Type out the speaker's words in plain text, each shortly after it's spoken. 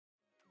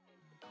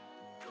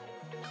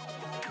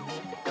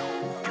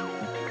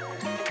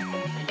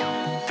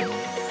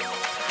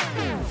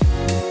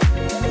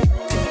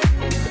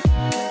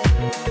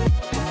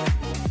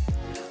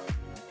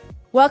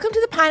Welcome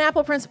to the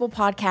Pineapple Principle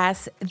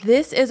Podcast.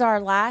 This is our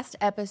last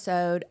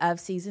episode of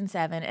Season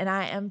 7, and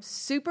I am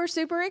super,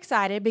 super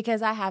excited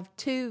because I have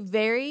two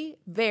very,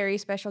 very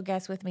special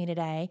guests with me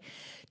today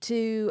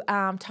to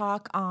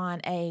talk on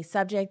a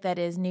subject that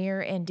is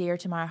near and dear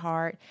to my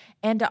heart,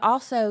 and to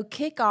also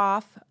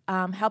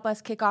help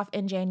us kick off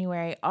in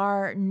January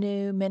our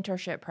new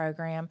mentorship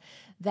program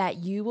that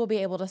you will be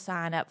able to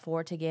sign up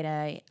for to get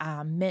a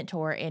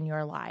mentor in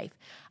your life.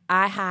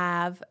 I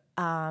have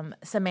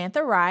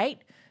Samantha Wright,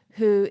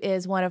 who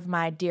is one of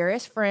my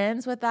dearest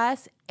friends with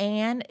us,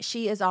 and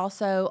she is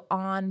also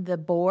on the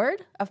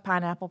board of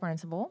Pineapple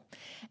Principle.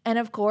 And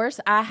of course,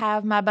 I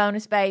have my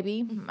bonus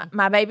baby,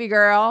 my baby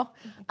girl,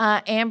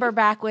 Amber,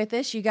 back with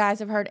us. You guys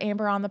have heard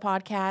Amber on the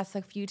podcast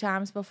a few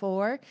times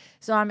before.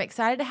 So I'm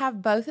excited to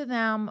have both of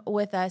them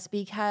with us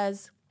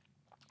because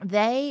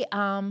they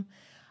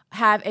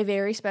have a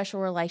very special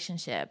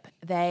relationship.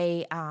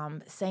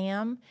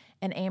 Sam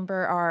and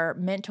Amber are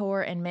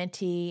mentor and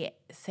mentee.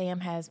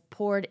 Sam has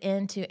poured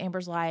into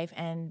Amber's life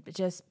and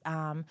just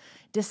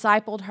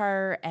discipled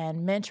her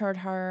and mentored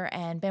her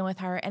and been with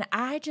her. And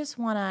I just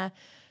want to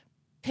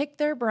pick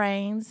their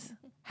brains,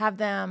 have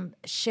them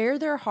share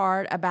their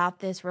heart about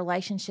this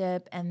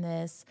relationship and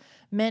this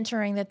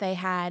mentoring that they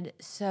had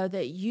so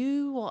that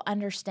you will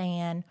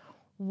understand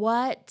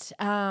what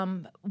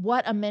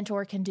a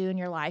mentor can do in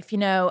your life. You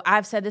know,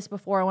 I've said this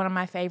before, one of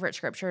my favorite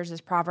scriptures is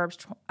Proverbs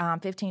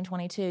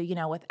 15:22, you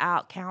know,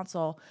 without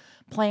counsel,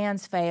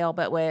 plans fail,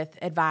 but with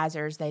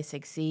advisors, they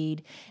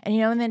succeed. And,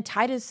 you know, and then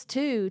Titus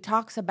 2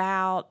 talks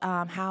about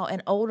how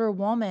an older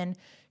woman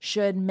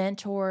should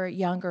mentor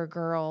younger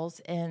girls.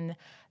 And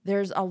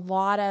there's a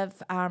lot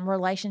of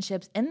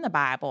relationships in the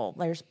Bible.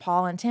 There's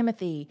Paul and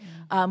Timothy,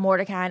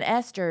 Mordecai and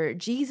Esther.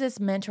 Jesus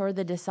mentored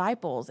the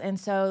disciples. And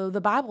so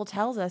the Bible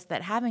tells us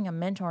that having a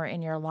mentor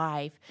in your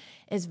life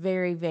is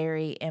very,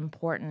 very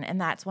important. And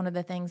that's one of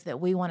the things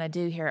that we want to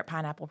do here at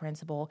Pineapple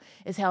Principle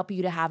is help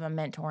you to have a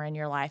mentor in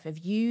your life.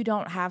 If you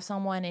don't have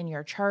someone in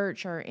your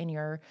church or in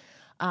your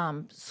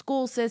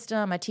school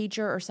system, a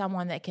teacher or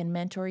someone that can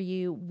mentor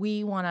you,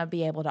 we want to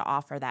be able to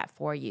offer that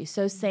for you.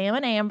 So Sam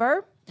and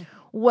Amber,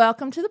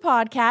 welcome to the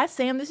podcast.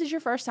 Sam, this is your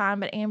first time,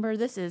 but Amber,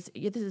 this is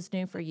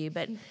new for you.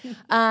 But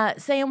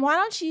Sam, why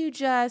don't you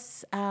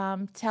just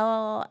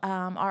tell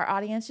our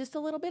audience just a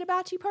little bit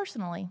about you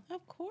personally?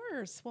 Of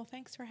course. Well,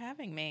 thanks for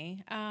having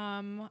me.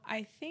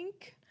 I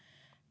think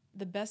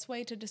the best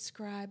way to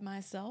describe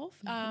myself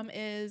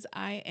is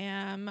I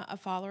am a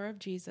follower of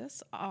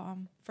Jesus,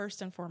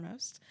 first and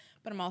foremost,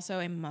 but I'm also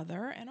a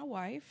mother and a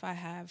wife. I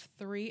have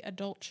 3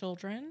 adult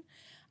children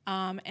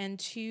and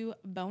 2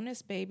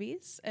 bonus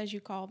babies, as you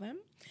call them.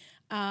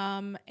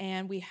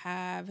 And we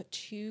have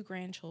 2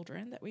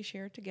 grandchildren that we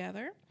share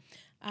together.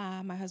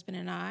 My husband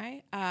and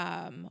I,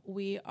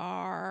 we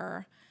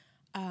are,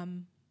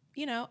 on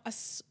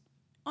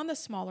the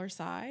smaller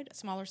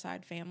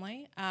side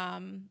family.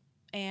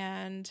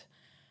 And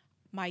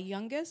my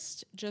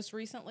youngest just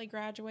recently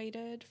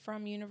graduated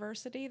from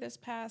university this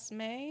past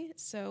May.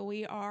 So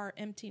we are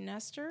empty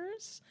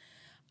nesters,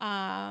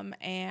 and,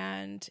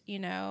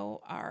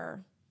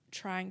 are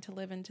trying to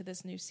live into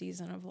this new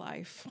season of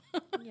life.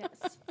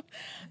 Yes.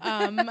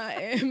 I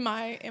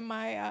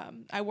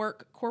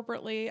work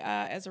corporately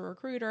as a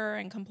recruiter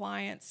and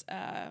compliance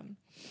and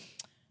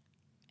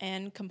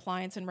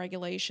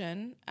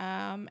regulation.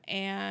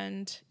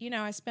 And,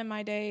 I spend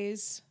my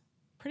days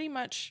pretty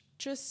much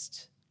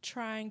just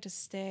trying to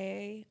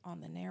stay on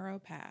the narrow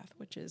path,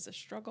 which is a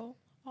struggle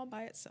all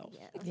by itself.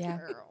 Yes, yeah.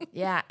 Girl.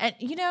 Yeah. And,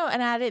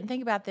 and I didn't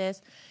think about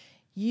this.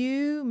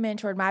 You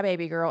mentored my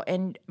baby girl,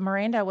 and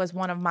Miranda was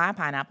one of my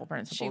Pineapple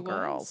Principle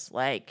girls.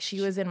 Like,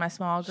 she was in my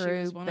small group. She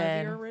was one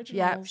of your originals.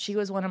 Yeah, she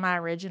was one of my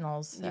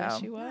originals. So. Yeah,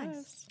 she was.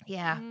 Nice.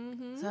 Yeah.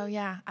 Mm-hmm. So,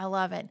 yeah, I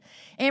love it.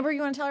 Amber, you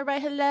want to tell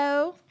everybody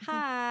hello?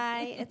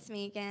 Hi, it's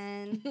me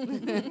again.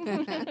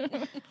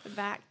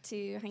 Back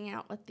to hang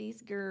out with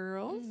these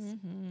girls.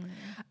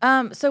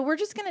 Mm-hmm. So we're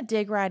just going to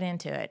dig right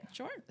into it.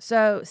 Sure.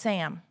 So,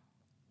 Sam,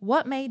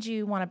 what made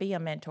you want to be a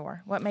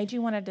mentor? What made you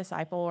want to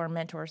disciple or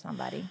mentor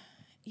somebody?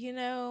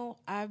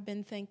 I've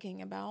been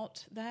thinking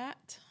about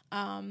that.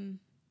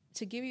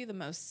 To give you the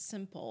most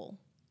simple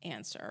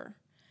answer,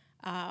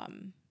 I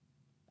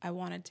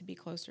wanted to be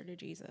closer to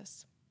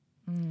Jesus.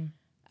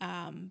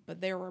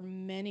 But there were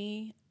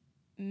many,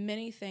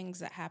 many things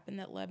that happened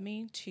that led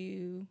me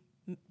to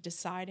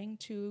deciding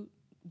to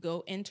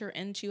enter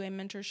into a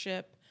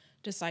mentorship,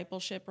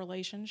 discipleship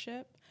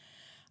relationship.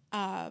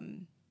 I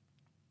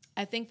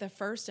think the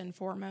first and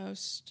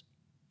foremost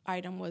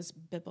item was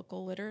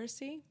biblical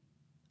literacy.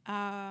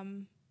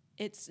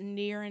 It's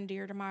near and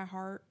dear to my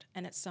heart,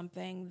 and it's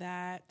something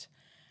that,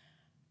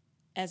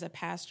 as a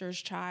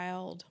pastor's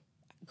child,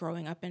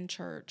 growing up in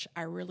church,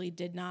 I really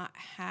did not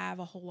have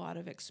a whole lot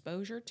of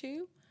exposure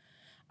to.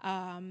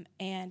 And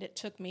it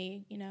took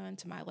me,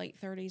 into my late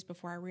 30s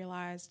before I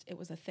realized it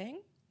was a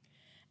thing.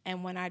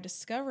 And when I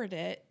discovered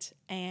it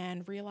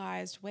and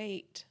realized,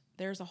 wait,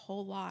 there's a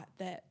whole lot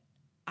that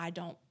I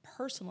don't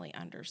personally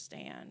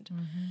understand.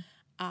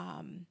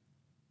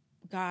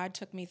 God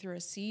took me through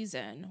a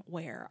season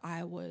where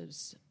I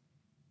was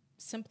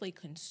simply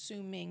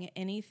consuming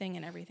anything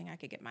and everything I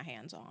could get my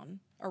hands on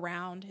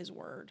around his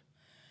word.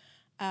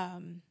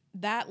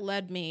 That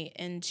led me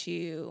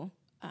into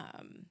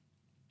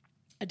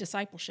a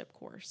discipleship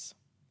course.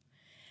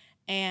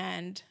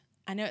 And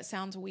I know it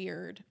sounds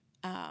weird,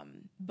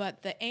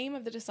 but the aim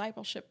of the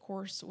discipleship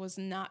course was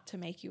not to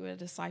make you a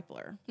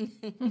discipler.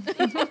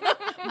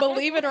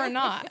 Believe it or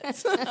not.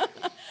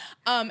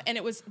 And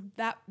it was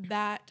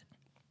that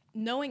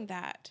knowing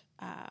that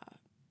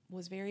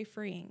was very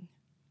freeing.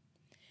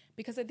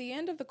 Because at the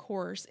end of the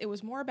course, it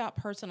was more about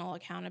personal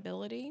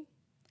accountability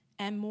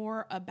and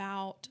more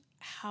about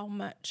how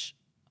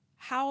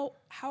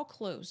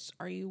close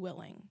are you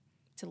willing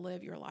to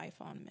live your life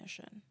on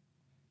mission?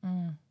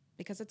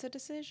 Because it's a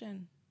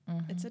decision.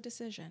 It's a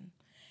decision.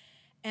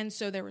 And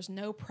so there was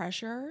no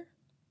pressure.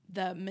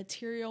 The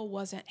material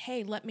wasn't,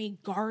 hey, let me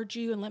guard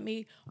you and let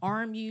me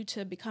arm you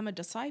to become a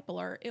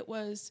discipler. It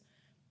was,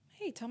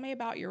 hey, tell me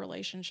about your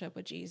relationship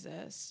with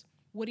Jesus.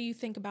 What do you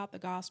think about the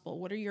gospel?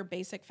 What are your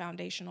basic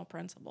foundational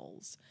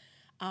principles?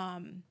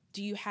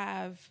 Do you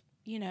have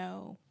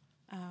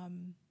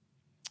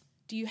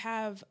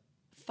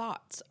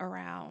thoughts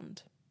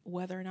around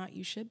whether or not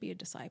you should be a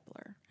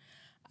discipler?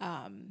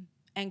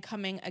 And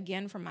coming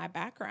again from my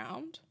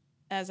background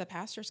as a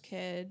pastor's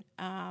kid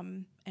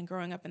and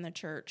growing up in the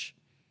church,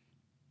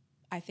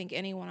 I think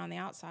anyone on the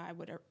outside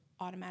would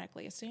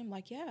automatically assume,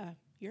 like, yeah,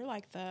 you're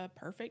like the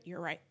perfect, you're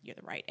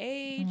the right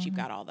age, you've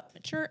got all the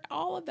mature,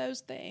 all of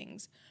those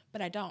things.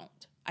 But I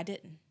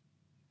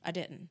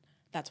didn't.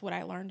 That's what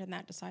I learned in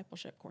that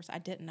discipleship course. I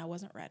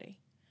wasn't ready.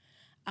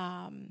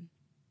 And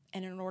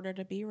in order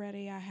to be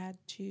ready, I had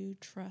to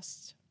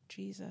trust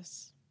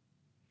Jesus.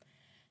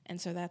 And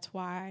so that's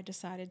why I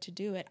decided to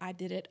do it. I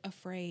did it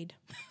afraid.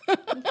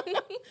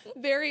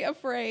 Very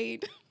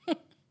afraid.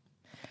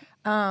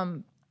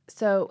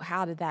 So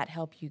how did that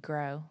help you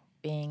grow,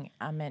 being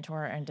a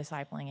mentor and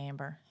discipling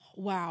Amber?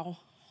 Wow.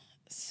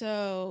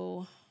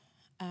 So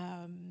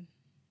I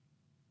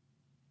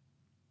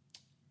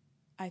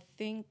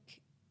think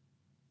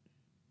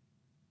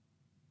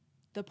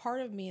the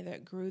part of me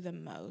that grew the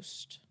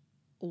most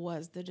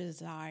was the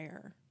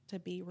desire to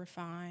be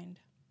refined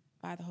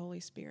by the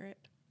Holy Spirit.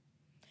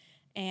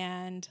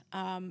 And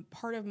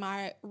part of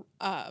my,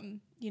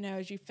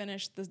 as you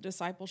finish the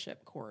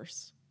discipleship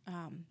course,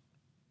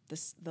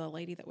 the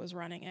lady that was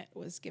running it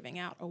was giving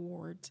out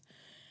awards,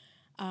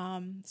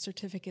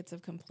 certificates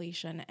of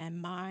completion,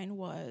 and mine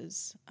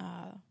was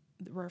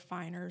the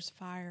Refiner's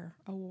Fire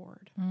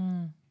Award.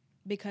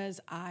 Because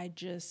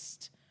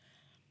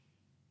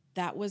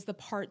that was the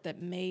part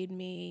that made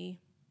me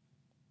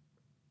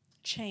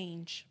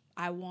change.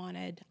 I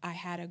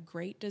had a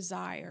great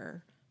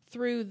desire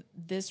through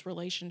this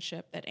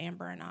relationship that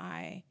Amber and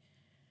I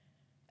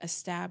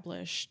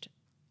established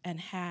and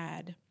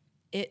had.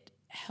 It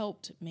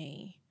helped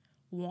me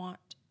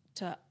want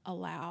to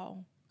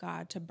allow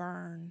God to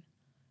burn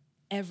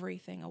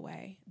everything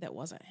away that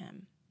wasn't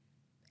him.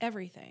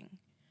 Everything.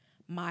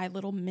 My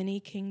little mini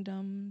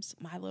kingdoms,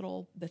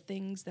 the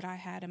things that I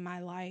had in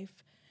my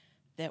life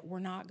that were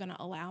not going to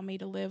allow me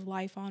to live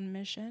life on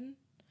mission.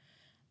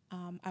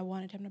 I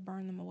wanted him to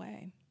burn them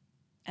away.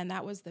 And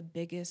that was the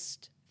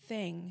biggest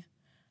thing.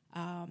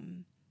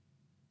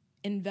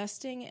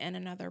 Investing in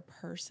another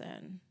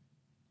person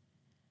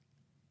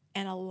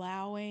and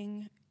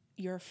allowing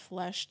your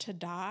flesh to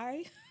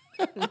die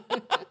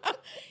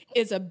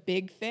is a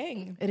big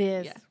thing. It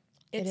is. Yeah.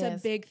 It's a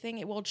big thing.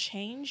 It will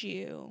change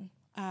you.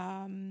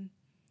 And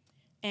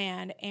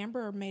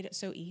Amber made it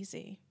so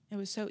easy. It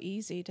was so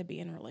easy to be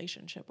in a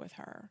relationship with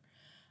her.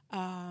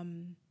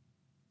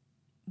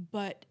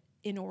 But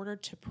in order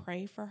to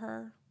pray for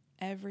her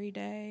every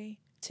day,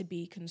 to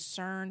be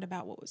concerned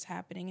about what was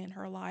happening in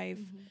her life,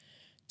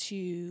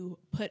 to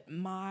put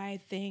my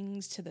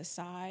things to the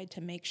side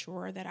to make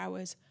sure that I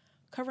was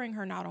covering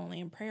her not only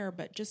in prayer,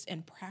 but just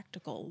in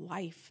practical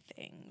life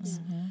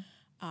things,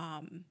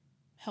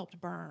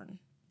 helped burn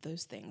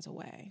those things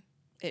away.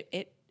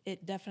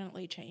 It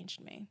definitely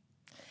changed me.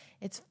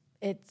 It's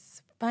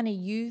funny,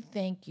 you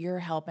think you're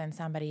helping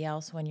somebody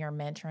else when you're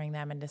mentoring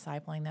them and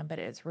discipling them, but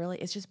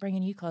it's just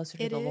bringing you closer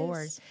to the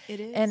Lord. It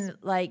is. And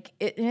and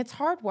it's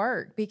hard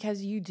work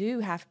because you do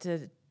have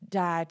to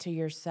die to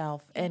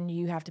yourself and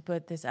you have to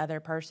put this other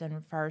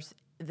person first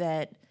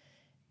that,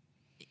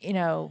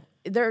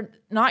 they're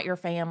not your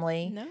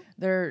family. No.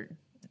 They're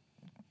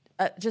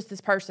just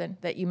this person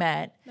that you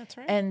met. That's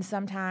right. And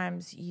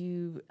sometimes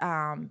you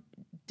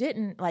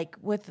didn't, like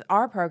with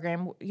our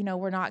program,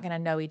 we're not going to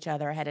know each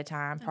other ahead of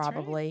time,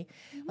 probably.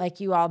 Right.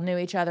 Like you all knew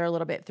each other a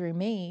little bit through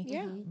me.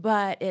 Yeah.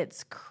 But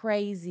it's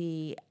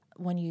crazy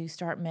when you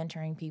start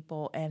mentoring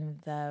people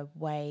and the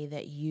way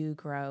that you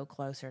grow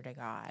closer to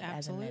God.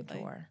 Absolutely. As a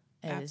mentor.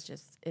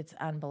 It's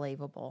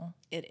unbelievable.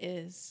 It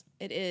is.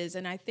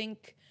 And I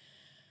think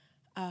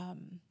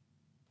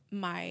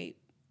my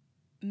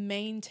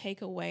main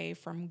takeaway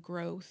from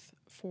growth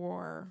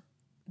for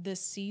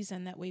this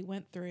season that we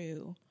went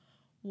through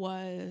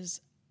was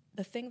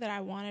the thing that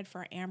I wanted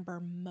for Amber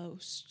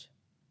most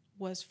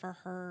was for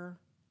her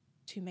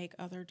to make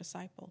other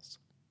disciples.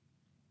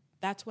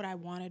 That's what I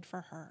wanted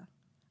for her.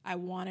 I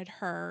wanted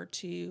her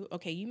to,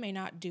 okay, you may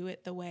not do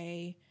it the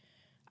way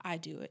I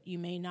do it. You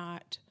may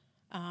not,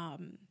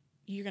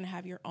 you're going to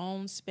have your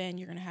own spin.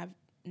 You're going to have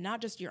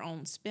not just your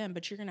own spin,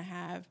 but you're going to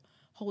have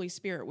Holy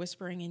Spirit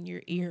whispering in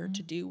your ear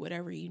to do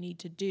whatever you need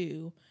to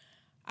do.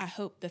 I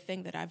hope the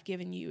thing that I've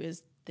given you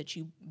is that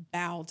you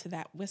bow to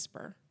that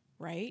whisper,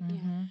 right?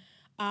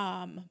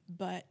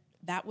 But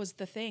that was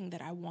the thing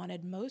that I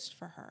wanted most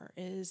for her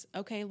is,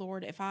 okay,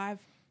 Lord, if I've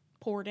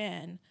poured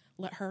in,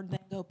 let her then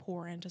go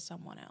pour into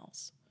someone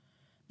else.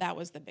 That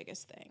was the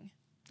biggest thing.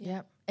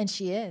 Yep. And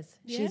she is.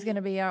 Yeah. She's going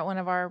to be one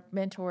of our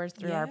mentors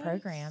through our Yes.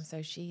 program.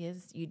 So she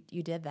is,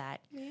 you did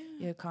that. Yeah.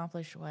 You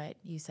accomplished what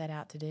you set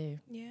out to do.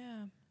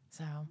 Yeah.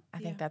 So I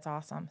Yeah. think that's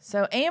awesome.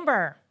 So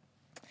Amber,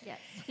 Yes.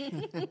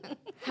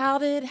 how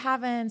did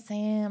having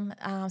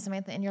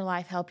Samantha in your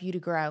life help you to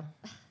grow?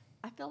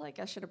 I feel like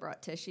I should have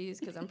brought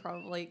tissues because I'm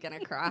probably going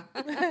to cry.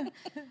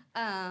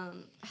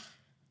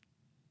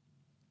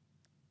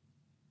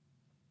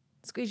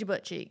 Squeeze your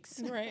butt cheeks.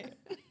 Right.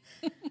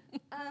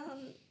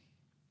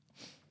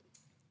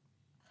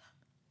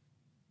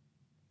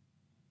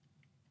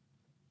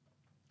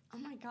 Oh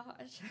my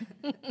gosh.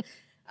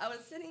 I was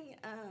sitting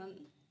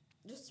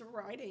just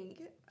writing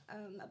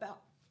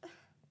about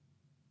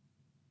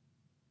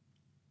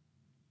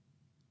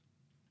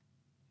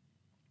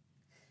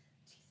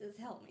Jesus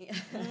help me.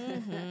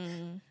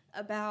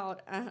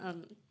 About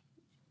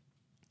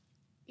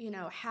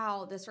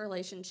how this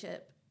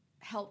relationship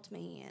helped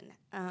me in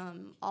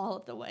all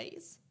of the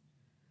ways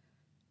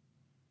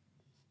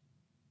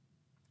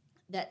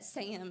that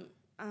Sam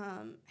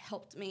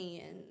helped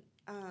me, and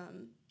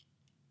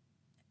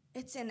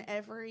it's in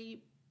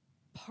every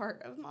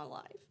part of my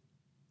life.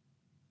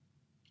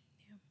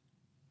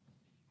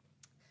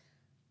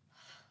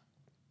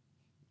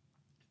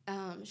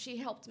 She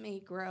helped me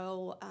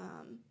grow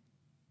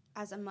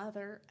as a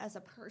mother, as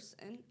a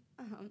person,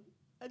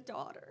 a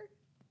daughter.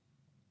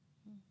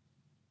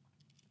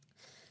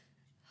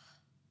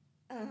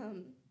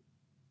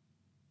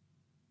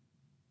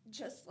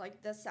 Just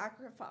like the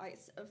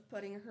sacrifice of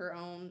putting her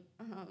own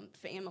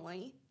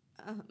family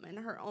and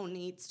her own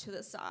needs to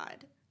the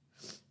side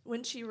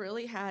when she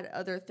really had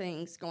other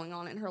things going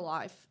on in her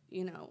life,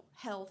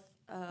 health,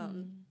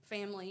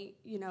 family,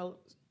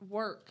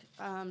 work,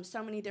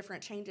 so many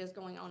different changes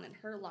going on in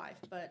her life,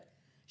 but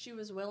she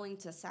was willing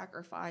to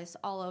sacrifice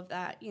all of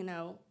that,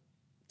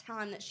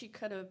 time that she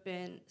could have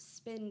been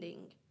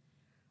spending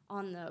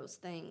on those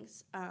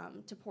things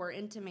to pour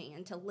into me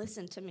and to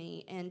listen to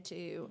me and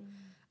to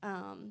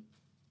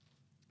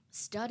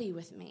study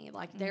with me.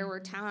 Like there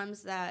were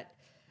times that,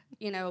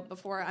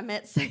 before I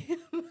met Sam,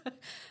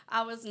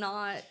 I was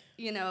not,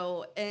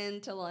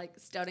 into like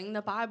studying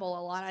the Bible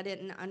a lot. I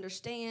didn't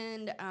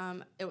understand.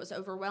 It was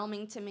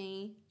overwhelming to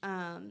me.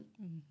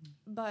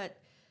 But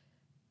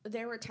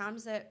there were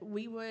times that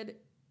we would,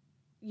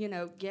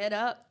 get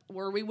up,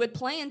 or we would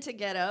plan to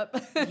get up,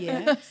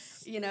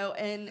 Yes.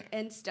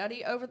 and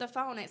study over the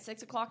phone at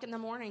 6:00 in the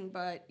morning.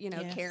 But,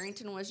 Yes.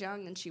 Carrington was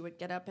young and she would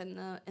get up in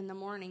the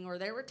morning, or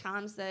there were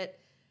times that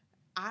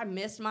I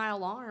missed my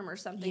alarm or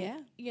something.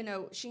 Yeah.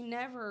 She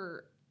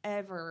never,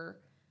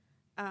 ever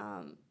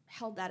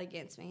held that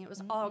against me. It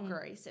was all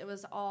grace. It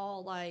was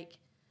all like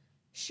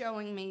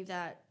showing me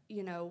that,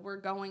 we're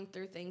going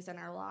through things in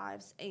our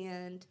lives,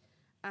 and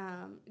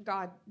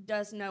God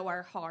does know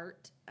our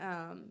heart,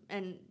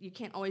 and you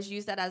can't always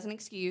use that as an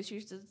excuse. You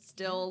should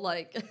still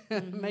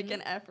make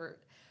an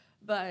effort,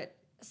 but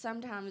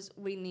sometimes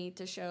we need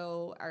to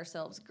show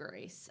ourselves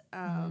grace.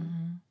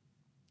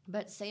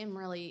 But Sam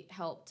really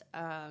helped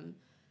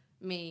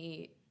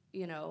me,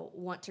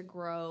 want to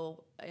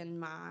grow in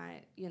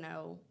my,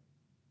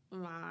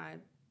 my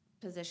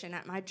position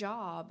at my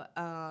job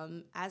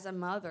as a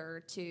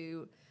mother,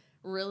 to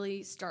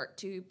really start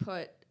to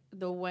put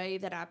the way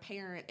that I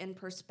parent in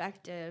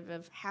perspective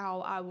of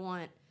how I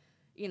want,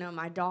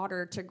 my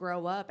daughter to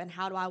grow up, and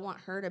how do I want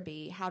her to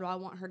be, how do I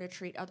want her to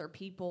treat other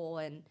people,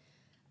 and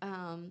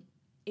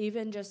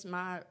even just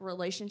my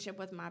relationship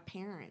with my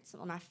parents,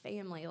 my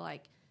family,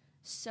 like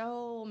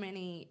so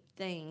many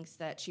things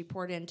that she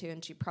poured into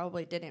and she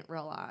probably didn't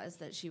realize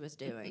that she was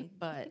doing.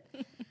 But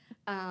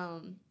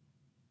and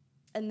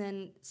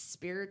then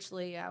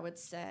spiritually, I would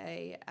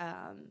say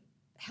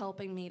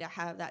helping me to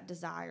have that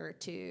desire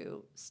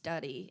to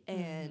study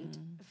and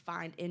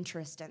find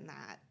interest in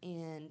that,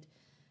 and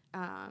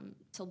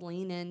to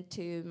lean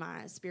into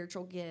my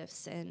spiritual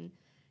gifts, and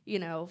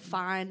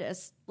find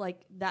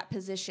that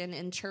position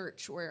in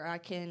church where I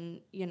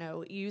can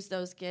use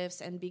those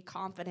gifts and be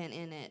confident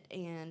in it,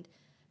 and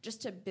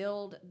just to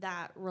build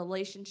that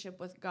relationship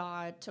with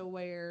God, to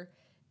where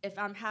if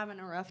I'm having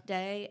a rough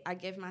day, I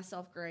give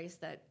myself grace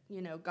that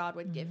God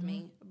would give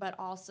me, but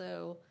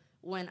also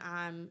when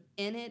I'm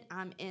in it,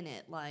 I'm in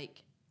it.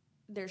 Like,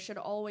 there should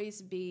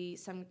always be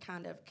some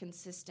kind of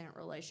consistent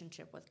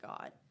relationship with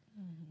God.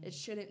 It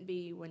shouldn't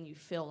be when you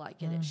feel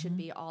like it. It should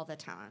be all the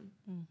time.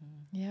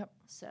 Yep.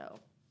 So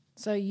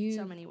So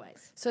so many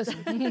ways. So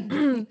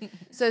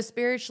so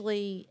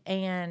spiritually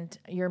and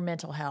your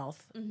mental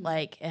health,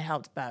 like it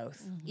helped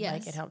both. Yes.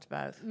 Like it helped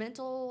both.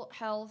 Mental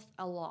health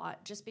a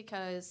lot, just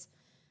because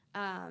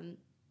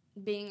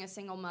being a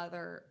single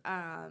mother,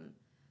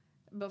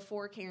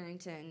 before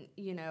Carrington,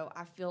 you know,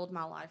 I filled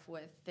my life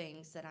with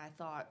things that I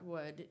thought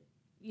would,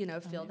 you know,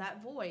 fill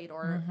that void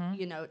or,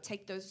 you know,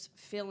 take those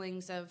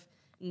feelings of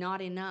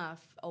not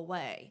enough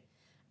away.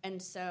 And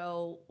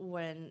so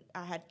when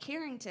I had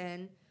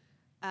Carrington,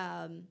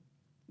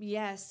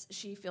 yes,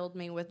 she filled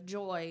me with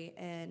joy,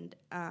 and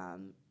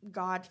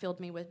God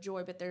filled me with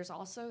joy, but there's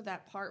also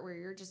that part where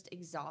you're just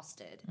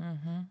exhausted.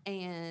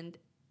 And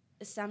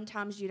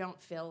sometimes you don't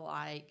feel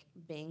like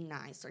being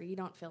nice, or you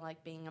don't feel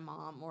like being a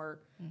mom or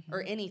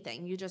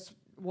anything. You just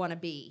want to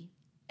be.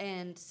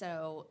 And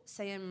so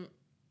Sam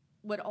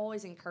would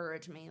always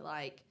encourage me,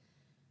 like,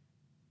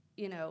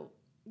 you know,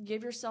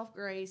 give yourself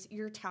grace.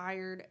 You're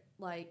tired.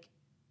 Like,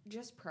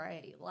 just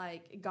pray.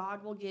 Like,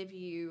 God will give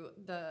you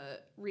the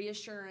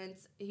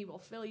reassurance. He will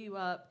fill you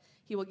up.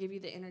 He will give you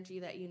the energy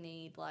that you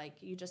need. Like,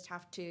 you just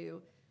have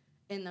to,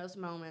 in those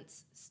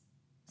moments,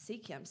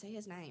 seek him. Say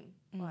his name.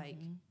 Like,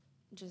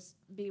 just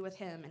be with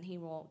him, and he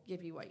will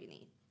give you what you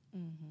need.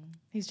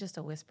 He's just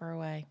a whisper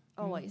away.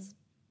 Always.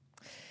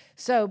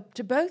 So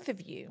to both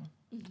of you,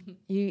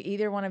 you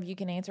either one of you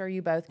can answer or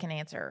you both can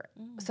answer.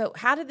 So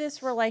how did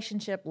this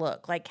relationship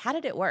look? Like, how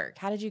did it work?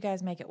 How did you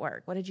guys make it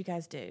work? What did you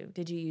guys do?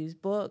 Did you use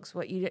books?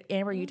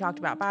 Amber, you talked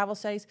about Bible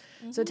studies.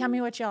 So tell me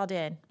what y'all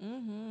did.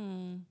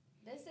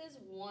 This is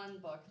one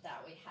book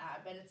that we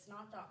had, but it's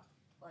not the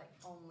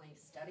only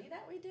study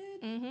that we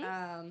did.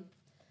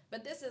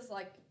 But this is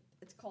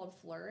it's called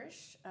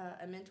Flourish,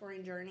 a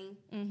mentoring journey.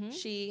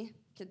 She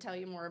could tell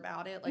you more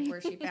about it, like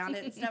where she found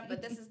it and stuff.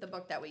 But this is the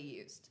book that we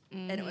used,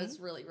 and it was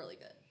really, really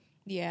good.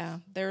 Yeah,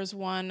 there's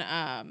one.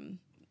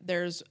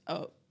 It's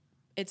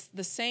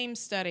the same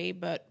study,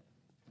 but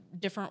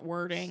different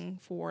wording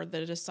for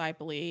the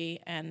disciplee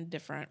and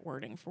different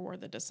wording for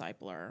the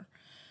discipler.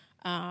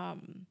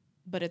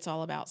 But it's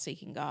all about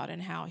seeking God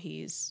and how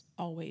He's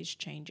always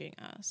changing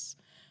us.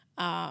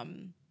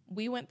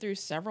 We went through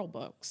several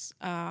books,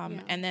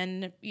 and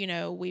then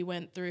we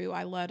went through.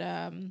 I led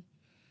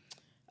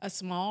a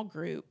small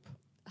group.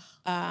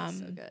 That's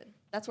so good.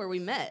 That's where we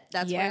met.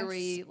 That's where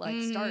we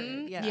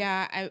started.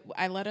 Yeah.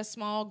 I led a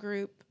small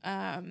group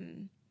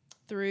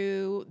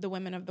through the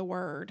Women of the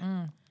Word.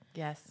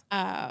 Yes.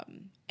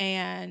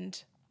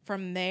 And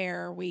from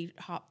there we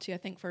hopped to, I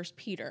think, 1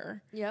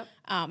 Peter. Yep.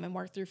 And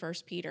worked through 1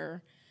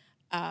 Peter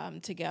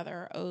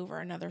together over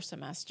another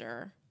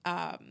semester.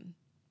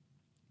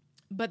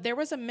 But there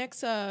was a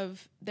mix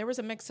of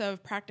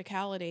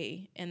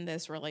practicality in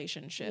this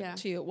relationship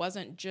too. It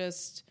wasn't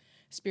just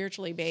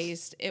spiritually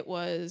based. It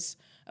was,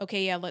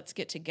 okay, yeah, let's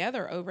get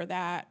together over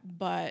that.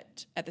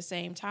 But at the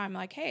same time,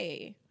 like,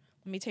 hey,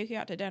 let me take you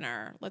out to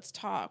dinner. Let's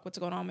talk. What's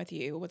going on with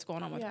you? What's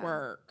going on with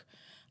work?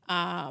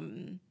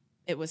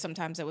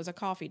 Sometimes it was a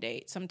coffee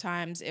date.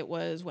 Sometimes it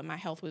was when my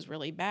health was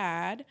really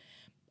bad.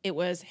 It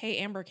was, hey,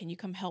 Amber, can you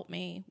come help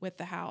me with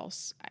the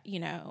house?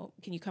 Can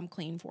you come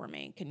clean for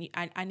me?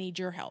 I need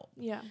your help.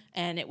 Yeah.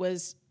 And it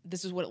was,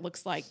 this is what it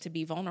looks like to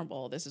be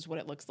vulnerable. This is what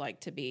it looks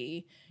like to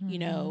be,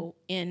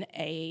 in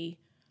a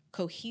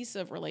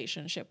cohesive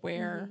relationship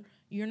where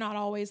you're not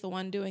always the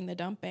one doing the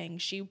dumping.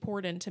 She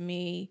poured into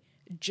me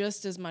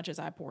just as much as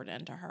I poured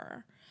into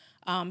her.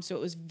 So it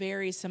was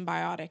very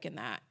symbiotic in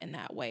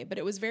that way, but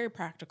it was very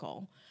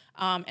practical.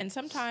 And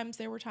sometimes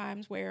there were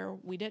times where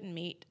we didn't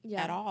meet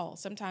at all.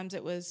 Sometimes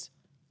it was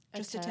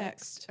just a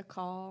text, a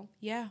call,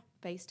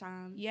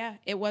 FaceTime. Yeah,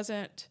 it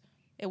wasn't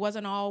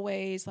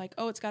always like,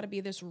 oh, it's got to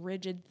be this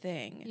rigid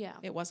thing. Yeah,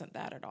 it wasn't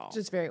that at all.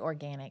 Just very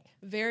organic,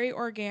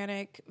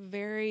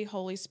 very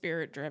Holy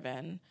Spirit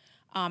driven.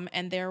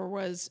 And there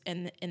was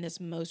in this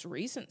most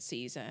recent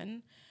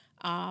season,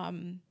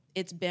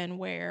 it's been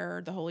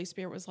where the Holy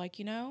Spirit was like,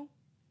 you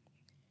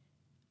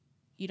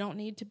don't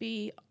need to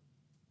be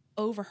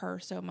over her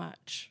so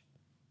much.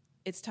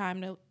 It's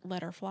time to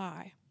let her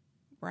fly,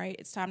 right?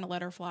 It's time to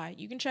let her fly.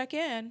 You can check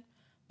in,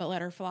 but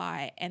let her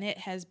fly. And it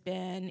has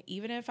been,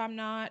 even if I'm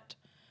not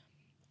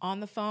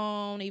on the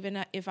phone,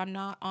 even if I'm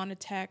not on a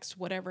text,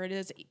 whatever it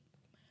is,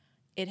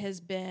 it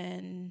has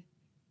been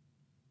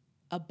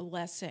a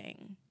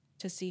blessing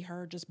to see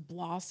her just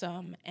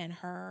blossom and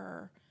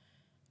her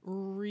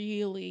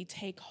really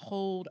take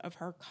hold of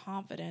her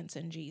confidence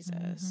in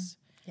Jesus.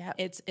 Yeah,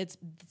 it's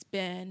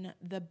been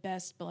the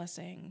best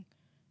blessing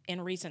in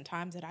recent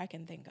times that I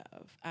can think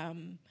of.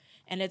 And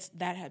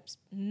that has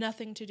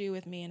nothing to do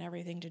with me and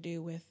everything to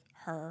do with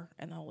her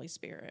and the Holy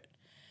Spirit.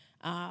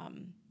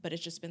 But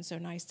it's just been so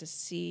nice to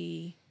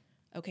see,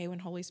 okay, when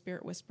Holy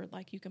Spirit whispered,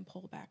 like, you can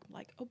pull back. I'm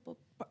like, oh,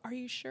 but are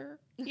you sure?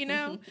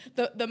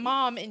 The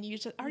mom and you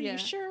said, are you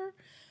sure?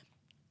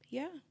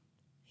 Yeah,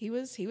 he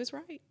was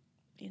right.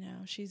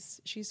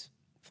 She's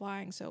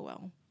flying so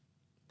well.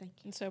 Thank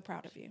you. I'm so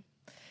proud of you.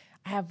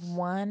 I have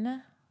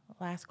one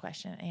last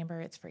question, Amber.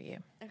 It's for you.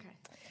 Okay.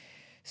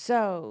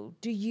 So,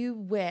 do you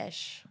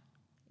wish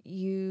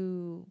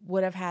you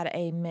would have had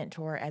a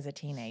mentor as a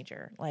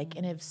teenager? Like,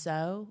 and if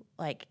so,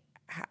 like,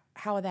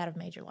 how would that have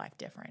made your life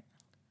different?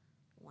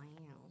 Wow.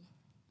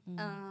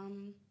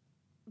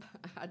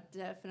 I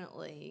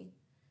definitely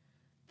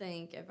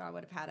think if I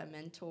would have had a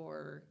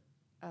mentor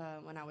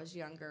when I was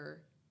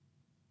younger,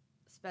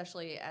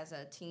 especially as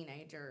a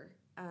teenager,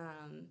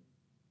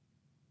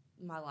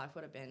 my life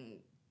would have been,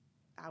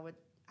 I would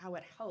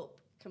hope,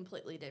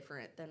 completely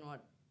different than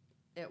what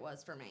it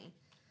was for me.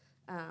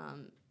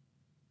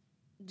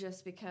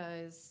 Just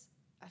because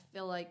I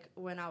feel like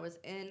when I was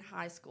in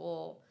high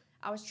school,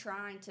 I was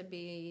trying to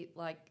be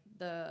like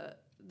the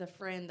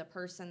friend, the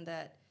person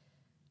that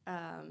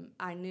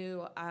I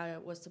knew I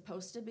was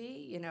supposed to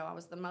be. You know, I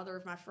was the mother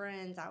of my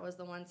friends. I was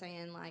the one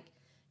saying, like,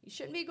 you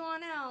shouldn't be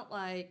going out.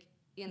 Like,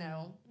 you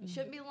know, you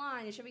shouldn't be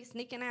lying. You shouldn't be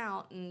sneaking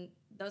out and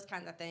those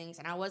kinds of things.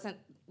 And I wasn't,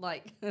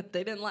 like,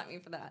 they didn't like me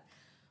for that.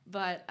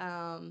 But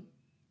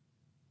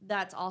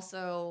that's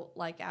also,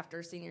 like,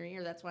 after senior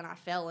year, that's when I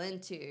fell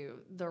into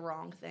the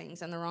wrong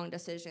things and the wrong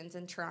decisions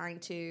and trying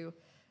to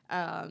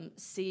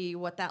see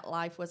what that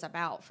life was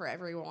about for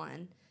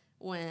everyone,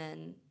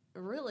 when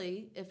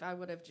really, if I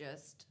would have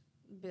just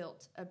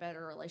built a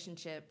better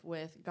relationship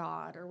with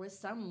God or with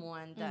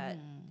someone that,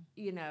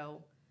 you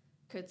know,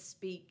 could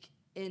speak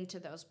into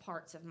those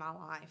parts of my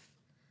life,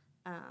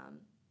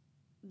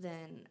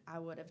 then I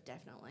would have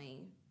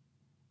definitely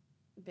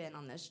been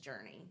on this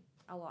journey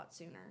a lot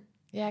sooner.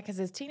 Yeah, because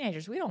as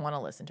teenagers, we don't want to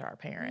listen to our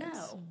parents.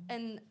 No.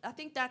 And I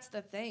think that's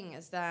the thing,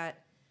 is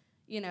that,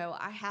 you know,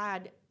 I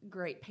had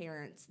great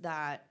parents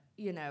that,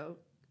 you know,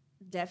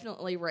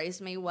 definitely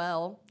raised me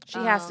well. She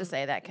has to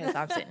say that because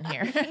I'm sitting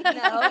here.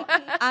 No,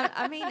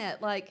 I mean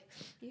it. Like,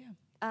 Yeah.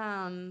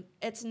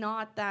 it's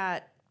not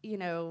that, you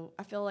know,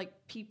 I feel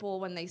like people,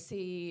 when they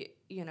see,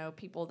 you know,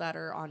 people that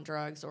are on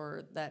drugs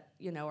or that,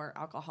 you know, are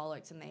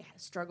alcoholics and they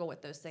struggle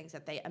with those things,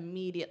 that they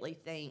immediately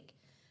think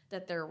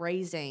that they're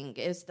raising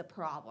is the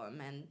problem,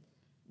 and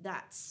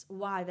that's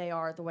why they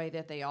are the way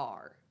that they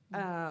are.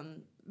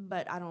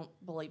 But I don't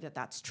believe that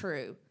that's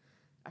true.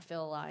 I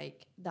feel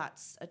like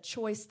that's a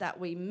choice that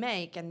we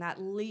make, and that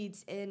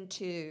leads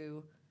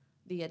into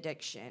the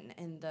addiction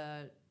and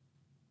the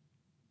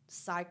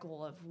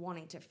cycle of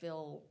wanting to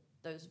fill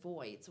those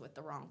voids with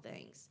the wrong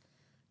things.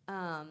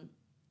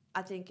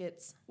 I think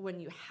it's when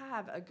you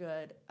have a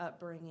good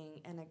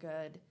upbringing and a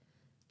good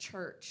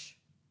church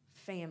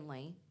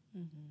family,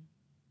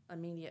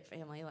 immediate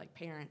family, like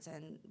parents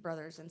and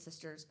brothers and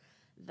sisters,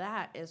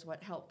 that is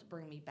what helped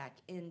bring me back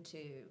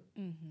into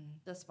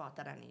the spot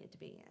that I needed to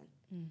be in.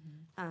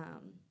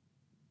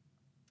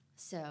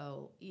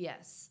 So,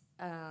 yes,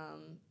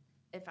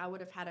 if I would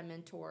have had a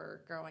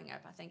mentor growing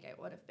up, I think it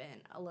would have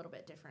been a little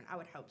bit different. I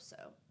would hope so.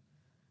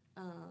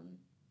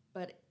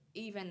 But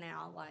even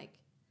now, like,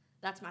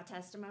 that's my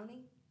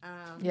testimony.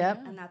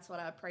 Yep. And that's what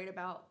I prayed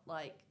about,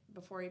 like,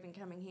 before even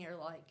coming here.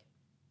 Like,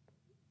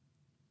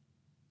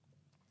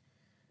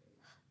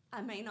 I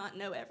may not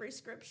know every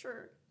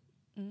scripture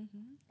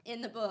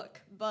in the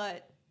book,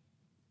 but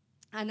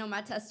I know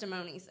my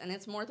testimonies, and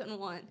it's more than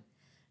one.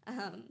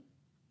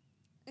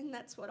 And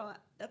that's what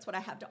I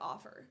have to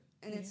offer.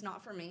 And it's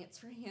not for me, it's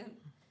for him.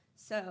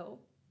 So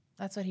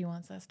that's what he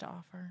wants us to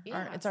offer.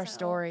 yeah, It's our so,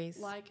 stories.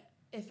 Like,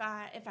 if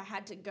I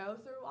had to go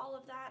through all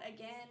of that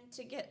again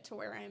to get to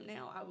where I am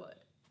now, I would.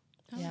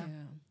 Oh, Yeah.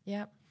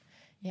 Yep.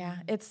 Yeah,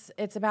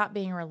 it's about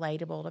being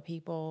relatable to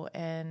people,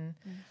 and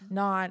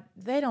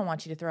they don't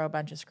want you to throw a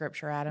bunch of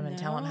scripture at them and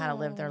tell them how to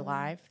live their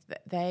life.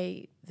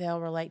 They'll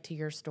relate to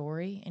your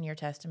story and your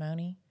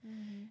testimony.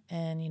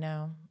 And, you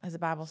know, as the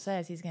Bible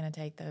says, he's going to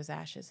take those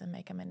ashes and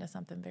make them into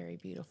something very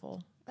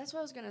beautiful. That's what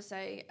I was going to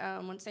say.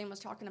 When Sam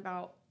was talking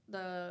about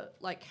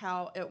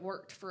how it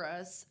worked for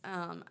us,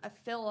 I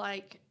feel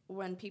like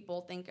when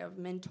people think of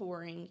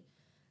mentoring,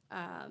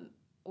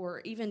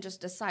 or even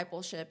just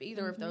discipleship,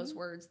 either of those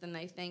words, then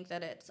they think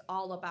that it's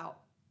all about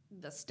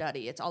the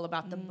study. It's all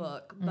about the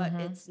book, but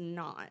it's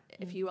not.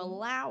 If you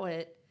allow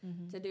it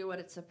to do what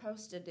it's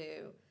supposed to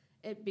do,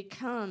 it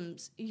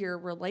becomes your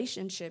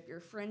relationship, your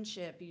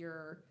friendship,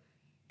 your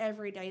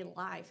everyday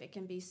life. It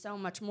can be so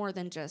much more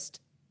than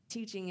just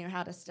teaching you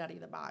how to study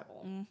the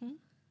Bible.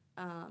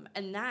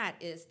 And that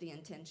is the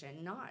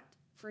intention, not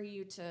for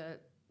you to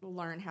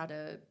learn how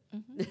to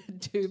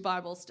do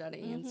Bible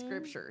study and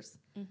scriptures.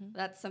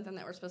 That's something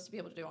that we're supposed to be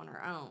able to do on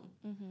our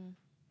own.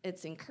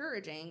 It's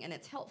encouraging and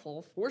it's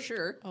helpful for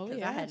sure,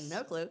 because I had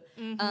no clue.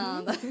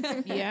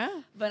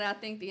 Yeah. But I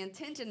think the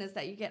intention is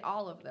that you get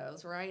all of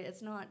those, right?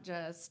 It's not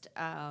just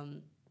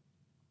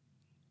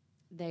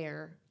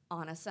there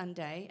on a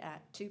Sunday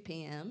at 2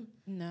 p.m.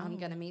 No. I'm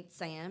going to meet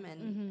Sam,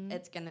 and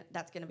that's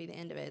going to be the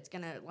end of it. It's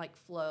going to, like,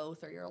 flow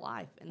through your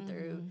life and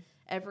through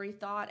every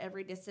thought,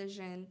 every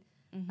decision,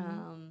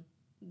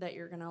 that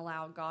you're going to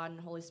allow God and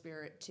Holy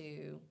Spirit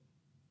to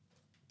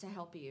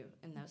help you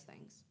in those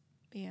things.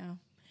 Yeah.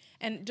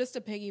 And just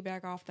to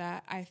piggyback off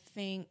that, I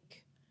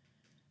think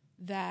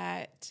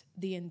that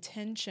the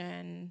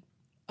intention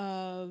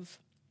of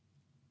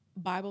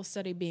Bible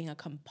study being a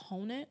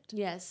component,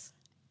 Yes.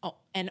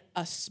 and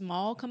a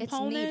small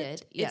component,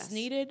 needed, yes. it's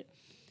needed,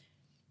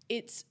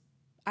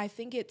 I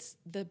think it's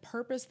the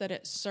purpose that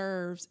it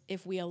serves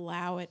if we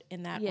allow it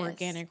in that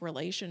organic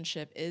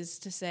relationship is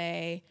to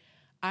say,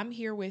 I'm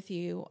here with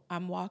you.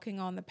 I'm walking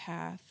on the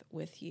path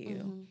with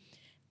you.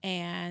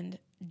 And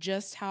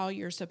just how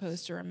you're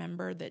supposed to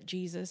remember that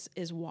Jesus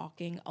is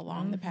walking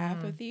along the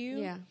path with you.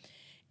 Yeah.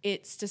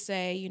 It's to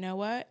say, you know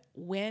what?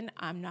 When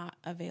I'm not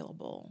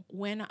available,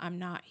 when I'm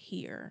not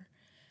here,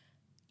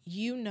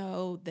 you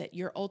know that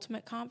your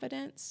ultimate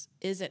confidence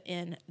isn't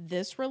in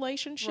this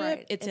relationship.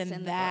 Right. It's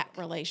in that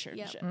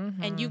relationship. Yep.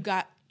 And you've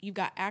got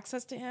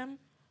access to him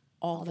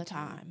all the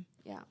time.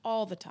 Yeah.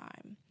 All the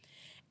time.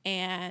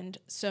 And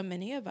so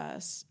many of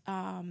us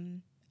so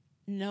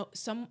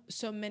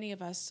many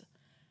of us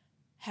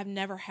have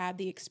never had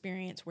the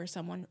experience where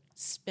someone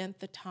spent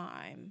the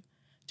time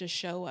to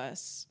show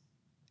us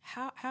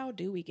how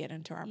do we get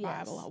into our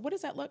Bible? What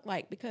does that look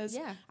like? Because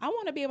I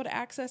want to be able to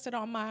access it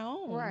on my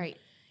own. Right.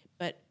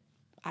 But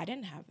I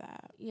didn't have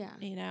that. Yeah.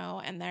 You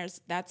know, and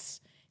it's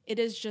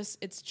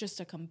just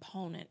a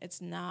component. It's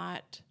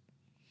not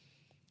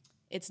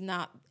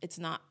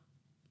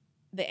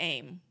the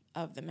aim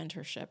of the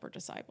mentorship or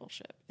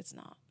discipleship. It's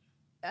not.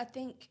 I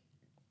think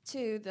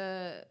too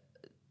the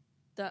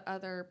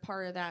other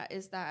part of that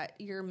is that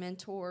your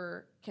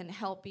mentor can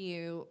help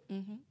you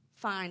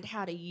find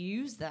how to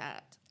use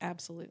that.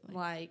 Absolutely.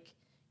 Like,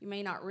 you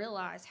may not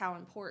realize how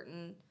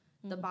important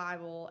the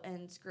Bible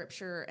and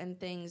Scripture and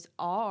things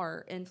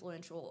are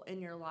influential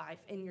in your life,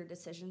 in your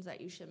decisions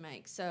that you should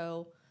make.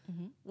 So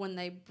when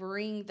they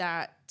bring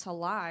that to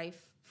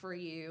life for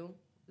you,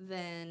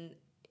 then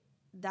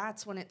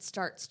that's when it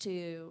starts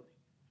to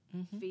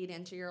feed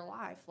into your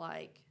life.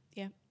 Like,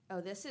 oh,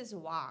 this is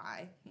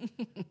why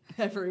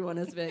everyone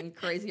has been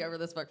crazy over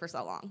this book for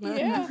so long.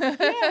 Yeah.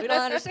 We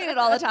don't understand it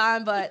all the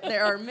time, but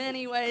there are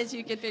many ways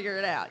you can figure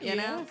it out, you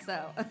know?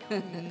 So.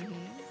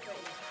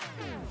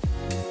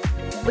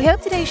 We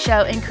hope today's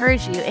show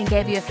encouraged you and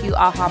gave you a few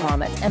aha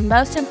moments, and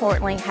most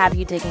importantly, have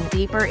you digging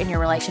deeper in your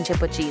relationship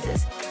with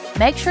Jesus.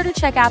 Make sure to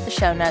check out the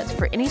show notes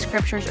for any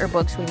scriptures or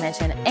books we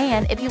mention,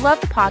 and if you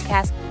love the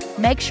podcast,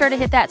 make sure to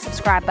hit that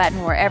subscribe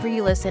button wherever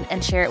you listen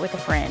and share it with a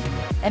friend.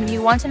 And if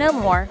you want to know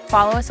more,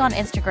 follow us on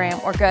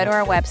Instagram or go to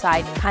our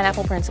website,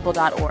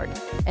 pineappleprinciple.org.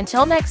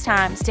 Until next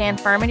time, stand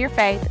firm in your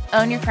faith,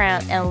 own your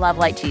crown, and love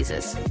like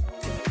Jesus.